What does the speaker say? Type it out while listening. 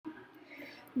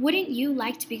Wouldn't you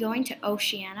like to be going to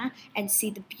Oceania and see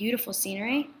the beautiful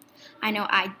scenery? I know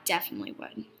I definitely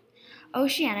would.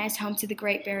 Oceania is home to the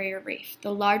Great Barrier Reef,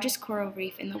 the largest coral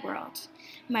reef in the world.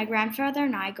 My grandfather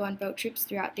and I go on boat trips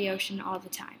throughout the ocean all the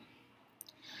time.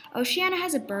 Oceania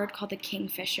has a bird called the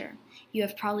kingfisher. You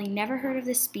have probably never heard of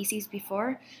this species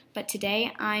before, but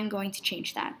today I'm going to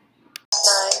change that.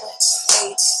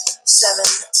 9, 8, 7,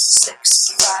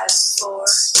 6, 5, 4,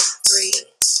 3,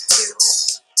 2,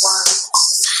 1.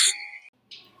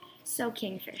 So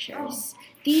kingfishers.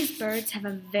 These birds have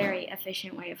a very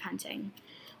efficient way of hunting,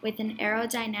 with an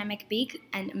aerodynamic beak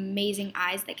and amazing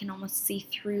eyes that can almost see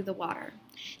through the water.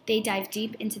 They dive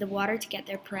deep into the water to get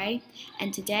their prey,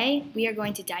 and today we are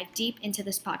going to dive deep into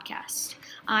this podcast.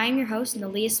 I'm your host,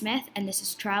 Nelia Smith, and this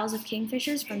is Trials of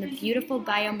Kingfishers from the beautiful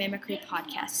Biomimicry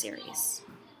podcast series.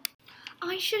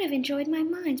 I should have enjoyed my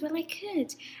mind while I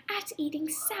could. At eating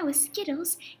sour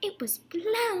Skittles, it was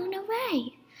blown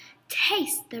away.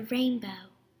 Taste the rainbow.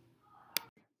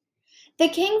 The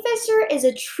kingfisher is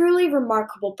a truly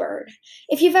remarkable bird.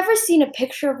 If you've ever seen a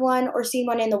picture of one or seen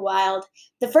one in the wild,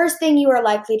 the first thing you are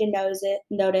likely to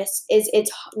notice is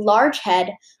its large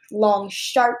head, long,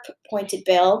 sharp, pointed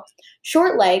bill,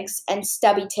 short legs, and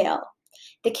stubby tail.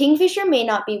 The kingfisher may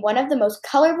not be one of the most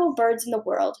colorful birds in the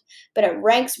world, but it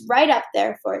ranks right up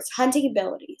there for its hunting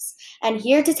abilities. And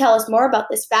here to tell us more about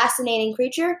this fascinating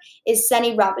creature is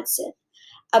Sunny Robertson,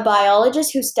 a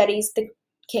biologist who studies the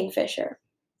kingfisher.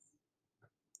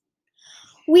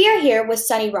 We are here with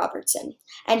Sunny Robertson,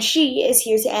 and she is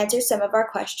here to answer some of our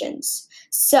questions.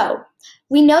 So,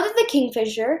 we know that the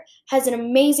kingfisher has an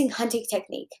amazing hunting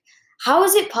technique. How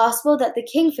is it possible that the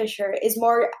kingfisher is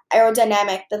more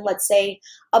aerodynamic than, let's say,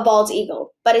 a bald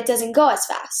eagle, but it doesn't go as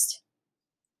fast?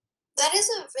 That is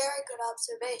a very good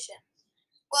observation.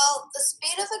 Well, the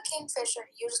speed of a kingfisher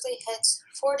usually hits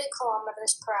 40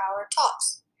 kilometers per hour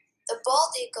tops. The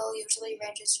bald eagle usually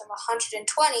ranges from 120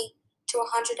 to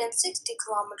 160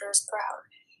 kilometers per hour.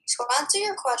 To answer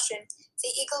your question, the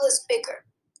eagle is bigger,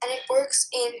 and it works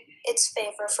in its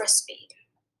favor for speed.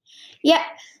 Yeah,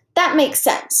 that makes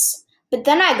sense. But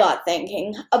then I got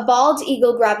thinking, a bald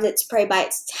eagle grabs its prey by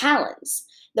its talons,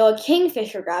 though a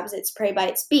kingfisher grabs its prey by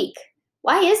its beak.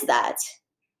 Why is that?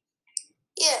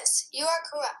 Yes, you are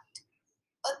correct.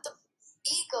 But the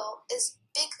eagle is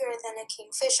bigger than a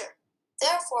kingfisher.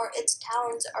 Therefore, its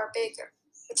talons are bigger,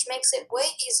 which makes it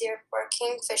way easier for a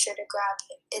kingfisher to grab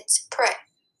its prey.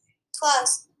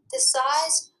 Plus, the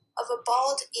size of a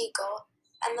bald eagle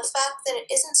and the fact that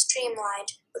it isn't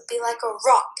streamlined would be like a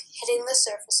rock hitting the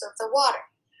surface of the water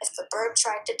if the bird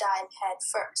tried to dive head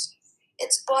first.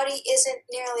 Its body isn't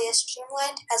nearly as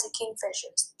streamlined as a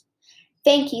kingfisher's.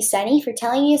 Thank you, Sunny, for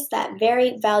telling us that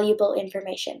very valuable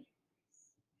information.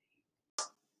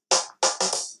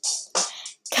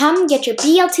 Come get your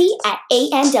BLT at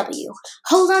A&W.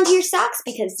 Hold on to your socks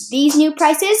because these new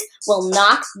prices will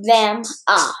knock them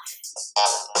off.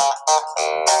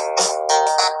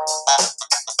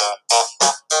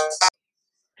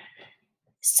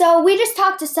 So we just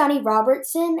talked to Sunny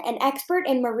Robertson, an expert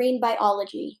in marine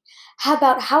biology,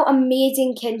 about how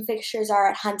amazing kingfishers are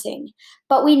at hunting,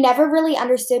 but we never really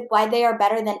understood why they are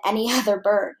better than any other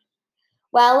bird.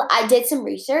 Well, I did some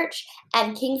research,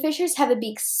 and kingfishers have a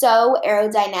beak so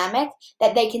aerodynamic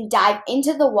that they can dive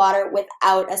into the water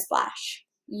without a splash.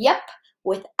 Yep,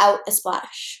 without a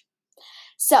splash.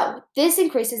 So, this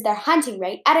increases their hunting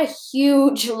rate at a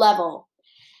huge level.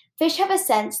 Fish have a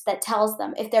sense that tells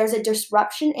them if there is a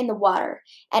disruption in the water,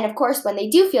 and of course, when they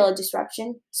do feel a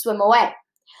disruption, swim away.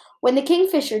 When the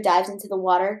kingfisher dives into the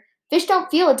water, fish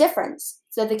don't feel a difference,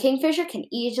 so the kingfisher can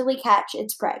easily catch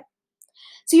its prey.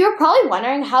 So you're probably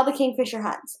wondering how the kingfisher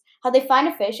hunts, how they find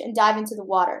a fish and dive into the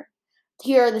water.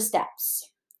 Here are the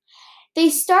steps. They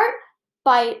start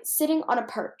by sitting on a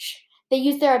perch. They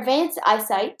use their advanced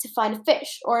eyesight to find a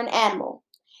fish or an animal.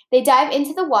 They dive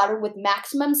into the water with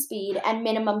maximum speed and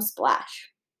minimum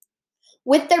splash.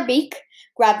 With their beak,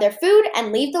 grab their food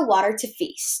and leave the water to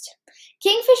feast.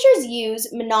 Kingfishers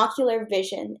use monocular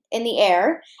vision in the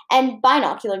air and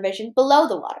binocular vision below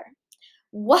the water.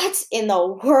 What in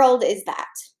the world is that?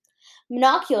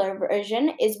 Monocular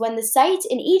vision is when the sight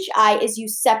in each eye is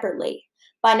used separately.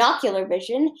 Binocular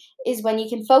vision is when you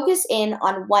can focus in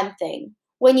on one thing.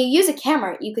 When you use a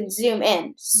camera, you can zoom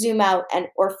in, zoom out,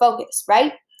 or focus,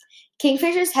 right?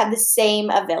 Kingfishers have the same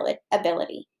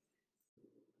ability.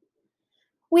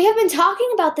 We have been talking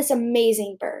about this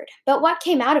amazing bird, but what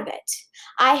came out of it?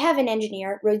 I have an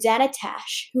engineer, Rosanna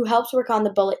Tash, who helps work on the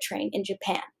bullet train in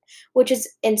Japan, which is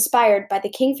inspired by the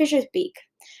kingfisher's beak,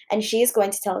 and she is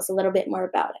going to tell us a little bit more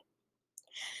about it.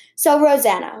 So,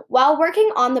 Rosanna, while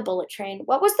working on the bullet train,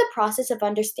 what was the process of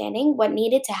understanding what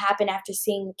needed to happen after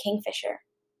seeing the Kingfisher?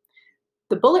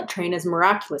 The bullet train is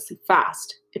miraculously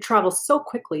fast. It travels so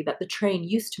quickly that the train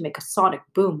used to make a sonic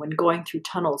boom when going through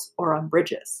tunnels or on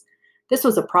bridges. This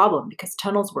was a problem because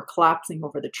tunnels were collapsing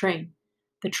over the train.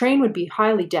 The train would be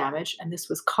highly damaged, and this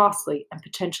was costly and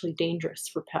potentially dangerous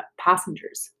for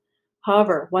passengers.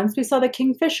 However, once we saw the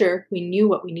Kingfisher, we knew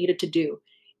what we needed to do.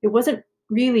 It wasn't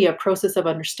really a process of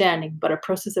understanding, but a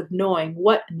process of knowing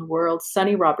what in the world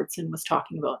Sonny Robertson was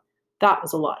talking about. That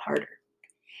was a lot harder.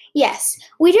 Yes,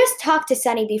 we just talked to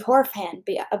Sunny beforehand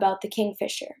about the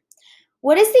Kingfisher.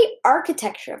 What is the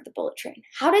architecture of the bullet train?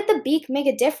 How did the beak make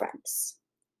a difference?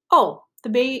 Oh, the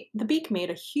beak made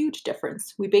a huge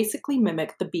difference. We basically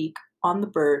mimicked the beak on the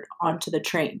bird onto the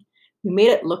train. We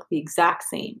made it look the exact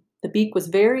same. The beak was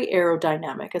very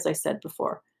aerodynamic, as I said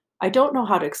before. I don't know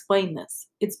how to explain this.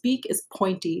 Its beak is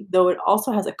pointy, though it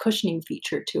also has a cushioning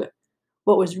feature to it.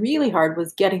 What was really hard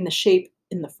was getting the shape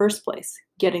in the first place,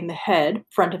 getting the head,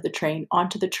 front of the train,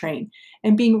 onto the train,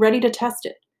 and being ready to test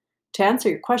it. To answer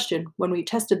your question, when we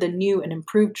tested the new and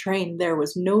improved train, there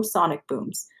was no sonic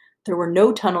booms. There were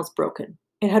no tunnels broken.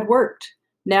 It had worked.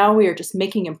 Now we are just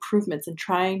making improvements and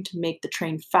trying to make the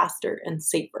train faster and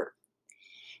safer.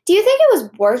 Do you think it was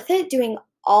worth it doing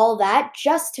all that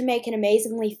just to make an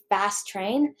amazingly fast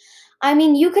train? I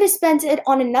mean, you could have spent it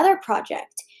on another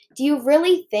project. Do you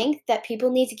really think that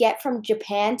people need to get from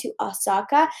Japan to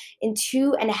Osaka in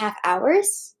 2.5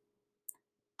 hours?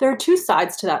 There are two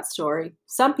sides to that story.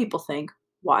 Some people think,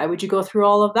 why would you go through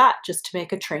all of that just to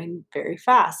make a train very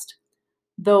fast?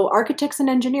 Though architects and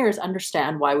engineers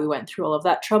understand why we went through all of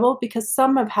that trouble because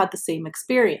some have had the same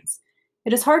experience.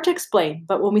 It is hard to explain,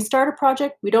 but when we start a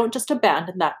project, we don't just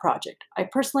abandon that project. I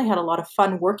personally had a lot of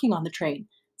fun working on the train,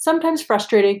 sometimes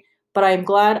frustrating, but I am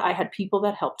glad I had people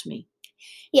that helped me.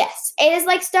 Yes, it is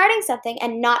like starting something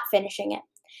and not finishing it.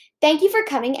 Thank you for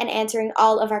coming and answering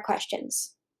all of our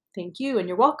questions. Thank you, and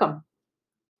you're welcome.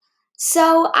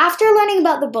 So, after learning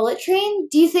about the bullet train,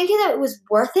 do you think that it was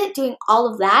worth it doing all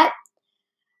of that?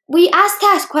 We asked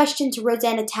that question to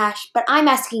Rosanna Tash, but I'm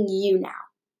asking you now.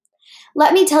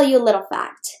 Let me tell you a little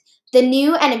fact. The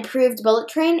new and improved bullet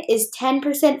train is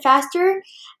 10% faster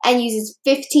and uses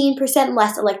 15%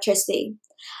 less electricity.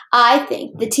 I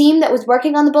think the team that was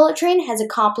working on the bullet train has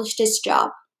accomplished its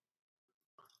job.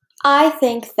 I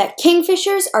think that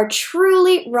kingfishers are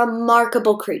truly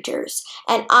remarkable creatures,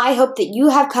 and I hope that you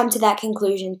have come to that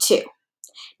conclusion too.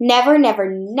 Never, never,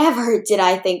 never did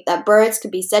I think that birds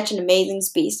could be such an amazing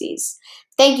species.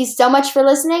 Thank you so much for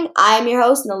listening. I am your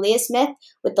host, Nalia Smith,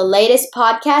 with the latest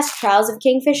podcast, Trials of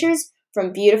Kingfishers,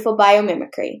 from Beautiful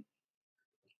Biomimicry.